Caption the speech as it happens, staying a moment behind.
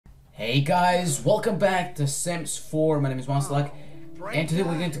Hey guys, welcome back to Sims 4. My name is Monsterluck, and today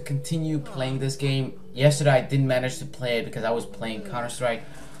we're going to continue playing this game. Yesterday I didn't manage to play it because I was playing Counter-Strike.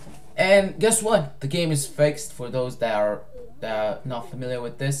 And guess what? The game is fixed for those that are not familiar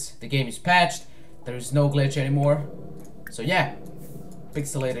with this. The game is patched. There is no glitch anymore. So yeah,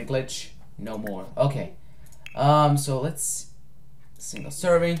 pixelated glitch, no more. Okay. So let's single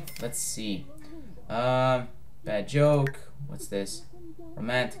serving. Let's see. Bad joke. What's this?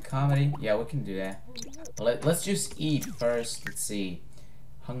 Romantic comedy. Yeah, we can do that. Let's just eat first. Let's see.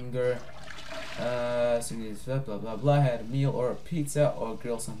 Hunger. Blah blah blah. Had a meal or a pizza or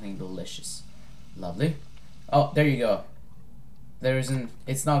grill something delicious. Lovely. Oh, there you go. There isn't.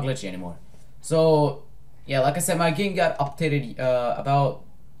 It's not glitchy anymore. So yeah, like I said, my game got updated about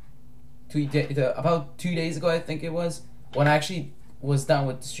 2 days ago. I think it was when I actually was done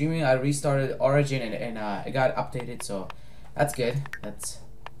with streaming. I restarted Origin and it got updated. So that's good. That's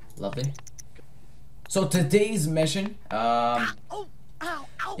lovely. So today's mission,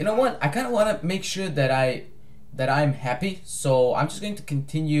 you know what? I kind of want to make sure that I'm happy. So I'm just going to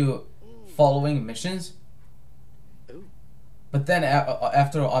continue following missions. But then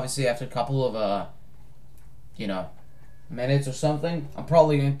after a couple of minutes or something, I'm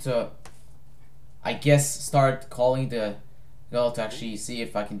probably going to, I guess, start calling the girl to actually see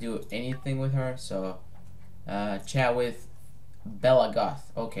if I can do anything with her. So chat with Bella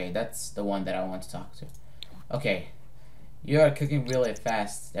Goth. Okay, that's the one that I want to talk to. Okay, you are cooking really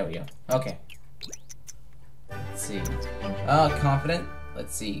fast. There we go. Okay. Let's see. Confident.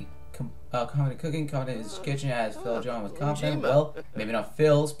 Let's see. Confident cooking. Confident in his kitchen as Phil John with confident. Well, maybe not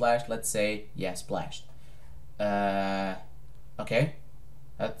Phil. Splashed. Let's say yeah, splashed. Okay.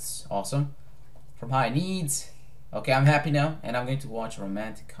 That's awesome. From high needs. Okay, I'm happy now, and I'm going to watch a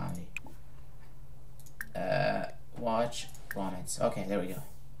romantic comedy. Watch romance. Okay, there we go.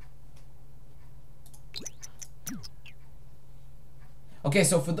 Okay,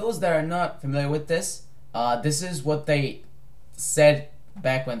 so for those that are not familiar with this, this is what they said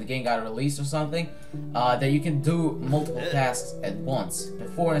back when the game got released or something, that you can do multiple tasks at once.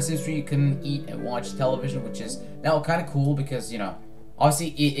 Before in Sims 3 you couldn't eat and watch television, which is now kind of cool because, you know, obviously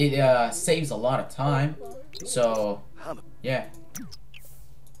it saves a lot of time. So, yeah.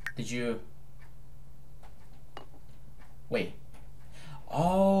 Did you... Wait.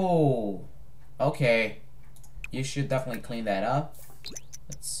 Oh, okay. You should definitely clean that up.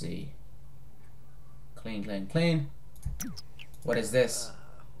 Let's see. Clean, clean, clean. What is this?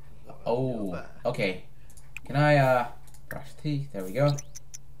 Oh, okay. Can I brush teeth? There we go.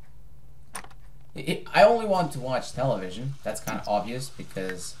 I only want to watch television. That's kind of obvious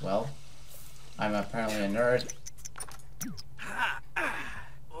because, well, I'm apparently a nerd.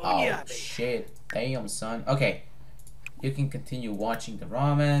 Oh shit! Damn, son. Okay. You can continue watching the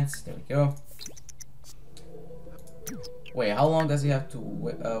romance. There we go. Wait, how long does he have to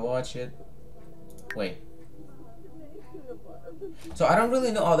watch it? Wait. So I don't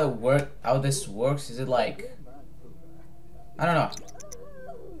really know how this works. Is it like, I don't know.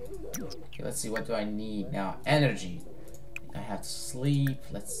 Okay, let's see. What do I need now? Energy. I have to sleep.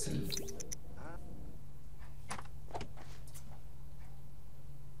 Let's see.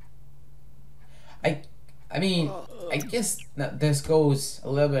 I mean, I guess this goes a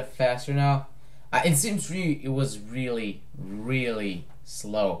little bit faster now. In Sims 3, it was really, really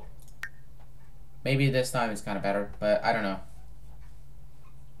slow. Maybe this time it's kind of better, but I don't know.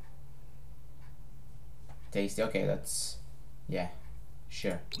 Tasty. Okay, that's... yeah,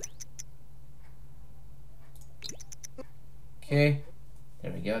 sure. Okay,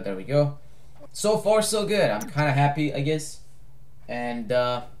 there we go, there we go. So far, so good. I'm kind of happy, I guess. And,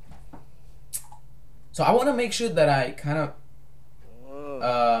 so I want to make sure that I kind of,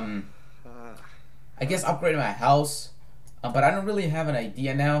 I guess upgrade my house, but I don't really have an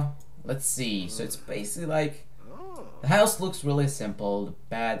idea now. Let's see. So it's basically like, the house looks really simple. The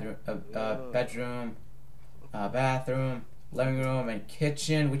bedroom, bathroom, living room, and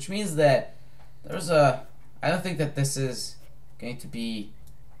kitchen, which means that there's I don't think that this is going to be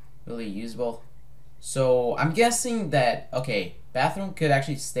really usable. So I'm guessing that, okay, bathroom could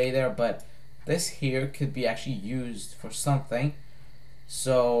actually stay there, but this here could be actually used for something.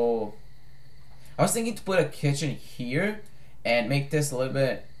 So I was thinking to put a kitchen here and make this a little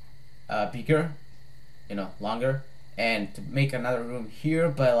bit bigger, you know, longer, and to make another room here,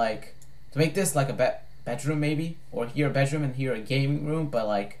 but like to make this like a bedroom maybe, or here a bedroom and here a gaming room, but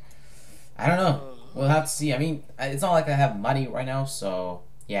like I don't know, we'll have to see. I mean, it's not like I have money right now, so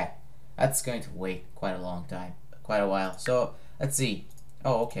yeah, that's going to wait quite a long time, quite a while. So let's see.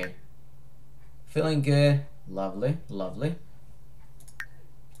 Oh, okay. Feeling good. Lovely, lovely.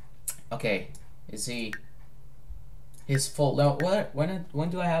 Okay, is he his full? No, what? When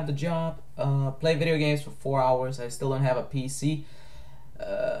do I have the job? Play video games for 4 hours. I still don't have a PC.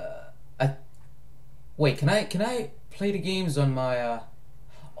 I wait. Can I play the games on my?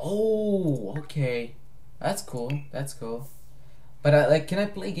 Oh, okay. That's cool. That's cool. But like, can I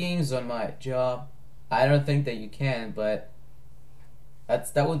play games on my job? I don't think that you can, but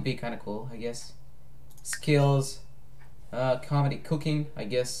that would be kind of cool, I guess. Skills, comedy, cooking. I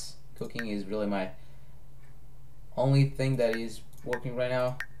guess cooking is really my only thing that is working right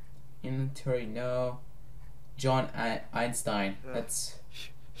now. Inventory, no. John Einstein. That's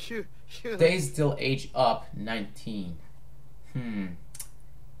days till age up 19.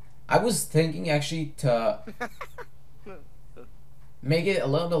 I was thinking actually to make it a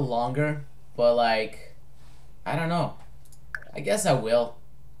little bit longer, but like, I don't know. I guess I will.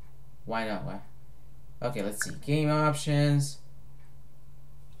 Why not? Why? Okay, let's see. Game options.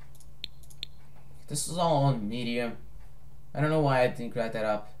 This is all on medium. I don't know why I didn't crack that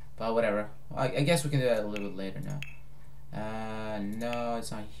up, but whatever. I guess we can do that a little bit later now. No,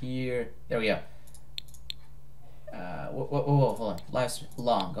 it's not here. There we go. Whoa, hold on. Life's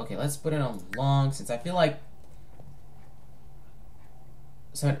long. Okay, let's put it on long since I feel like.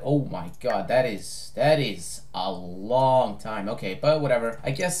 So, oh my god, that is a long time. Okay, but whatever.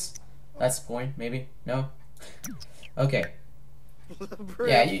 I guess that's the point. Maybe no. Okay.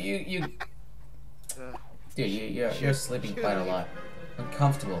 Yeah, you. Dude, you're sleeping quite a lot.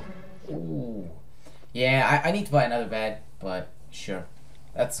 Uncomfortable. Ooh. Yeah, I need to buy another bed, but sure.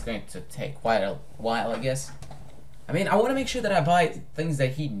 That's going to take quite a while, I guess. I mean, I want to make sure that I buy things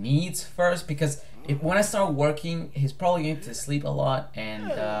that he needs first, because when I start working, he's probably going to sleep a lot,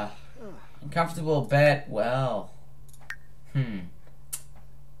 and uncomfortable bed, well,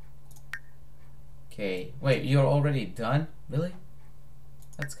 Okay, wait, you're already done? Really?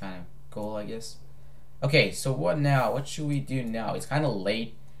 That's kind of cool, I guess. Okay, so what now? What should we do now? It's kind of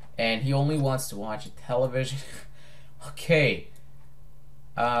late, and he only wants to watch television. Okay.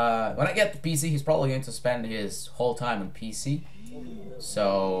 When I get the PC, he's probably going to spend his whole time on PC.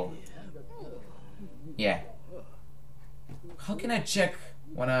 So, yeah. How can I check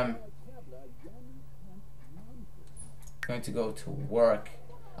when I'm going to go to work?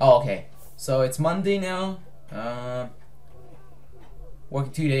 Oh, okay. So it's Monday now.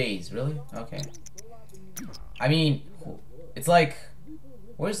 Working 2 days, really? Okay. I mean, it's like,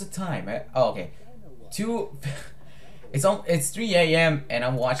 where's the time? Oh, okay. It's 3 a.m. and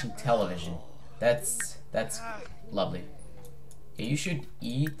I'm watching television. That's lovely. Okay, you should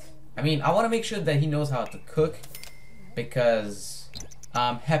eat. I mean, I want to make sure that he knows how to cook, because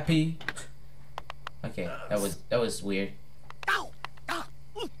I'm happy. Okay, that was weird.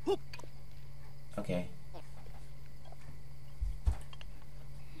 Okay.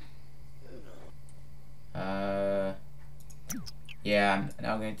 Yeah, I'm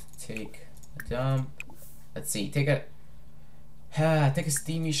now going to take a dump. Let's see, take a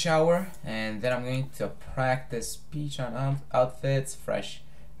steamy shower, and then I'm going to practice speech on outfits, fresh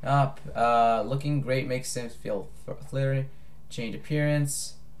up, looking great makes him feel flirty, change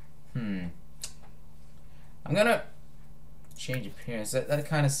appearance. I'm gonna change appearance. That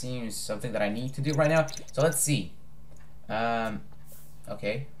kind of seems something that I need to do right now. So let's see.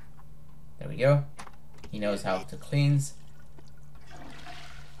 Okay, there we go. He knows how to cleanse.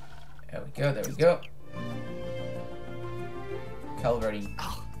 There we go. There we go. Calvary.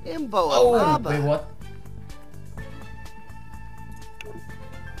 Oh, wait, what?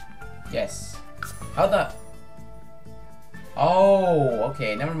 Yes. How the? Oh,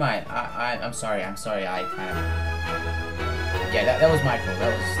 okay. Never mind. I'm sorry. I'm sorry. I kind of. Yeah, that was my fault.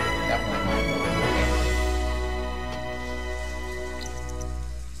 That was definitely my fault.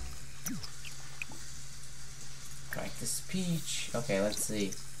 Okay. Practice speech. Okay, let's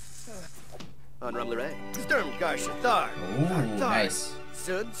see. Ooh, nice.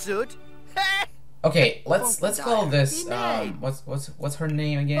 Okay, let's call this what's her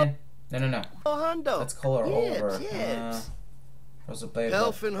name again? No. Let's call her over.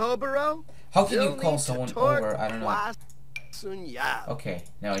 How can you call someone over? I don't know. Okay,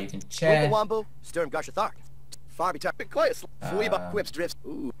 now you can chat.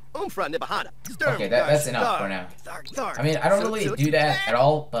 Okay, that's enough for now. I mean, I don't really do that at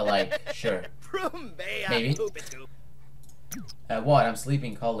all, but like, sure. Maybe. What? I'm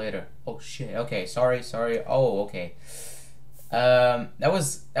sleeping. Call later. Oh shit. Okay. Sorry. Oh, okay. That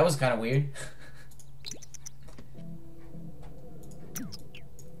was kind of weird.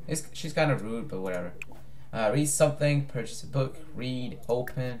 She's kind of rude, but whatever. Read something. Purchase a book. Read.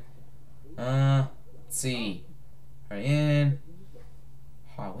 Open. Let's see. Hurry in.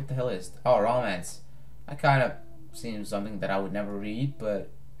 Oh, what the hell is... Oh, romance. That kind of seems something that I would never read, but...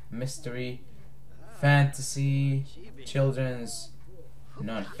 Mystery, fantasy, children's,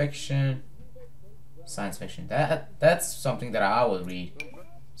 non-fiction, science fiction. That's something that I would read.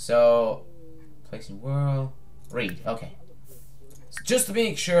 So, place in world, read. Okay. So just to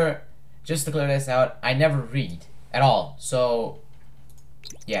make sure, just to clear this out, I never read at all. So,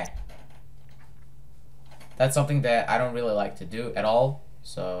 yeah. That's something that I don't really like to do at all.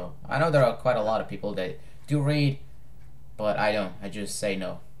 So, I know there are quite a lot of people that do read, but I don't. I just say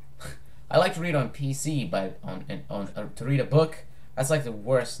no. I like to read on PC, but to read a book, that's like the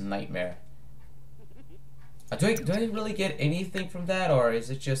worst nightmare. Do I really get anything from that, or is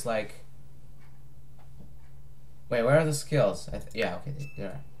it just like... Wait, where are the skills? Yeah, okay,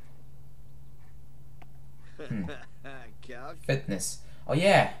 there are. Fitness. Oh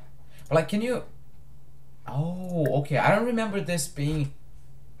yeah, but like, can you... Oh, okay. I don't remember this being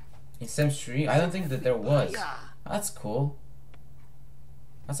in Sims 3. I don't think that there was. That's cool.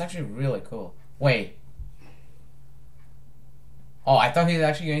 That's actually really cool. Wait. Oh, I thought he was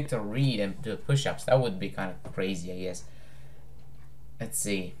actually going to read and do push-ups. That would be kind of crazy, I guess. Let's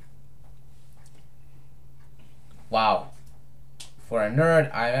see. Wow. For a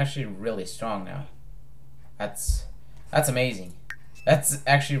nerd, I'm actually really strong now. That's amazing. That's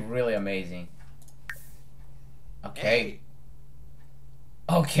actually really amazing. Okay.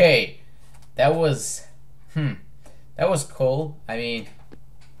 Okay. That was... That was cool. I mean...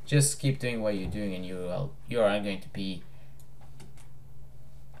 Just keep doing what you're doing and you are going to be...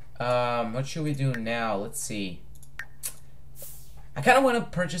 what should we do now? Let's see. I kind of want to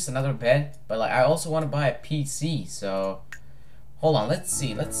purchase another bed, but like I also want to buy a PC, so... Hold on, let's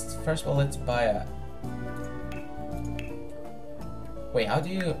see. First of all, let's buy a... Wait, how do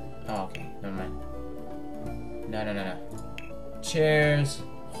you... Oh, okay. Never mind. No. Chairs.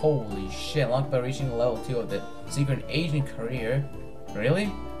 Holy shit. Unlocked by reaching level 2 of the secret agent career.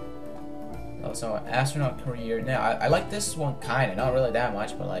 Really? Also, astronaut career. Now, I like this one kinda, not really that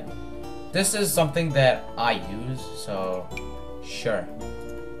much, but like, this is something that I use, so sure.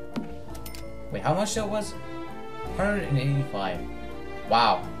 Wait, how much that was? 185.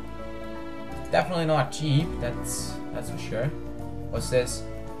 Wow. Definitely not cheap. That's for sure. What's this?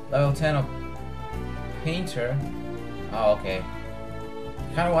 Level 10 of painter. Oh, okay.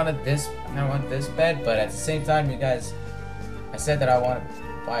 I want this bed, but at the same time, you guys, I said that I want to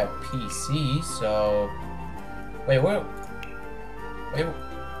buy a PC, so... Wait, where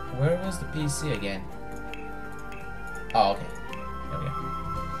was the PC again? Oh, okay. There we go.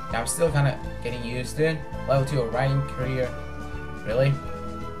 Now, I'm still kind of getting used to it. Level 2 of writing career. Really?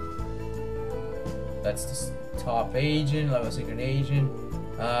 That's the top agent, level secret agent.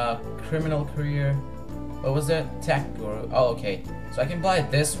 Criminal career. What was that? Tech guru. Oh, okay. So I can buy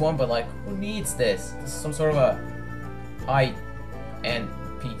this one, but like, who needs this? This is some sort of a high-end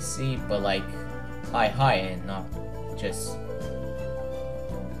PC, but like high-end, not just...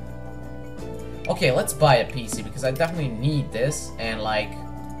 Okay, let's buy a PC because I definitely need this, and like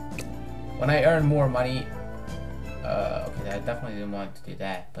when I earn more money, okay, I definitely didn't want to do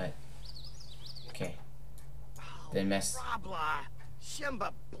that, but okay, then mess.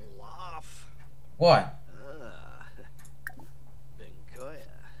 What?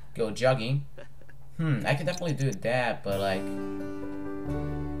 Go jogging. I can definitely do that, but like.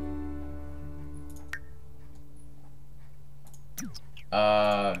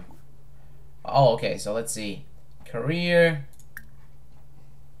 Oh, okay, so let's see. Career.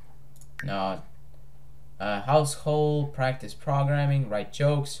 No. Household, practice programming, write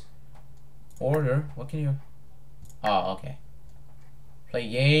jokes. Order. What can you... Oh, okay. Play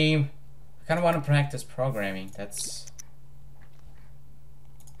game. I kind of want to practice programming. That's...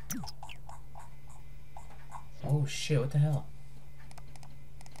 Oh shit, what the hell?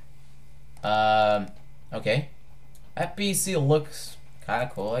 Okay. That PC looks kind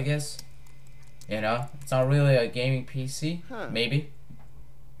of cool, I guess. You know, it's not really a gaming PC. Maybe.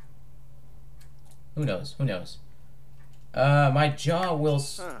 Who knows? Who knows? My job will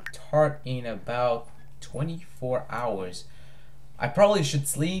start in about 24 hours. I probably should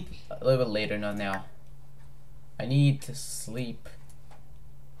sleep a little bit later, not now. I need to sleep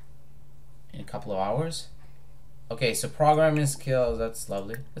in a couple of hours. Okay, so programming skills, that's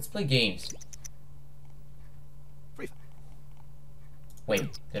lovely. Let's play games.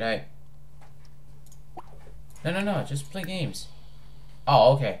 Wait, did I? No, just play games.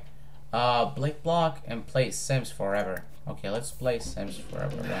 Oh, okay. Blake Block and play Sims Forever. Okay, let's play Sims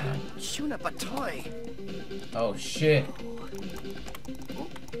Forever right now. Oh shit.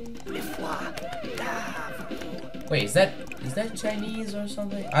 Wait, is that Chinese or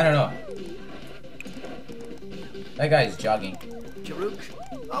something? I don't know. That guy is jogging.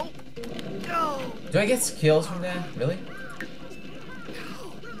 Oh, no. Do I get skills from that? Really?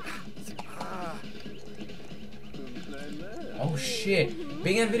 Oh shit.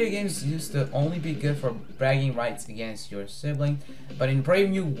 Being in video games used to only be good for bragging rights against your sibling, but in Brave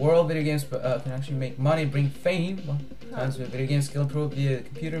New World, video games can actually make money, bring fame. Well, comes with video game skill improved via the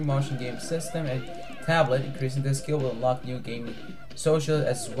computer, motion game system, and tablet. Increasing this skill will unlock new gaming social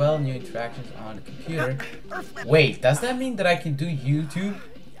as well, new interactions on the computer. Wait, does that mean that I can do YouTube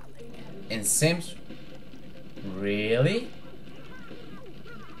in Sims? Really?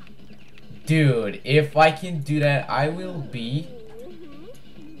 Dude, if I can do that, I will be...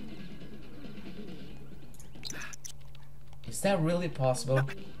 Is that really possible?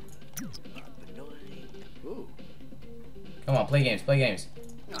 Come on, play games, play games.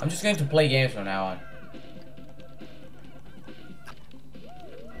 I'm just going to play games from now on.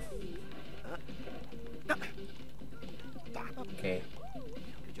 Okay.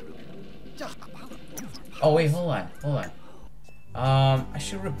 Oh wait, hold on. I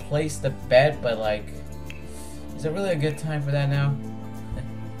should replace the bed, but like, is it really a good time for that now?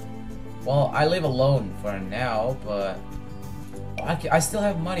 Well, I live alone for now, but I still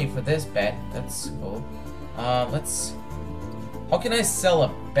have money for this bed. That's cool. How can I sell a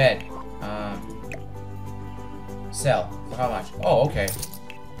bed? Sell. For how much? Oh, okay.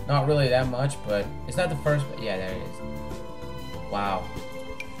 Not really that much, but it's not the first. Yeah, there it is. Wow.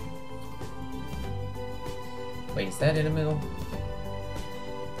 Wait, is that in the middle?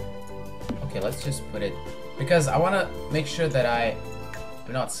 Okay, let's just put it, because I want to make sure that I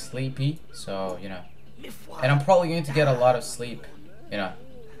am not sleepy, so, you know. And I'm probably going to get a lot of sleep, you know.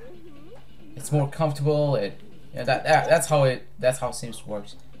 It's more comfortable. That's how Sims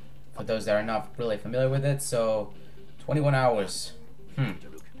works. For those that are not really familiar with it, so 21 hours.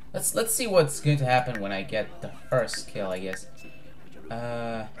 Let's see what's going to happen when I get the first kill, I guess.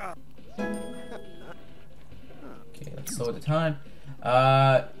 Okay, let's slow the time.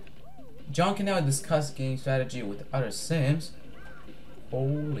 John can now discuss game strategy with other Sims.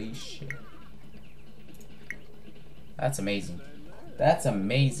 Holy shit. That's amazing. That's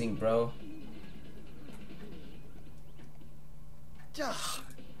amazing, bro.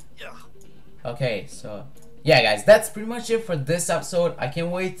 Okay, so yeah, guys, that's pretty much it for this episode. I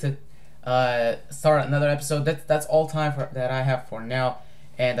can't wait to start another episode. That's all time that I have for now.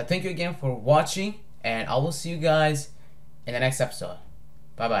 And thank you again for watching, and I will see you guys in the next episode.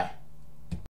 Bye bye.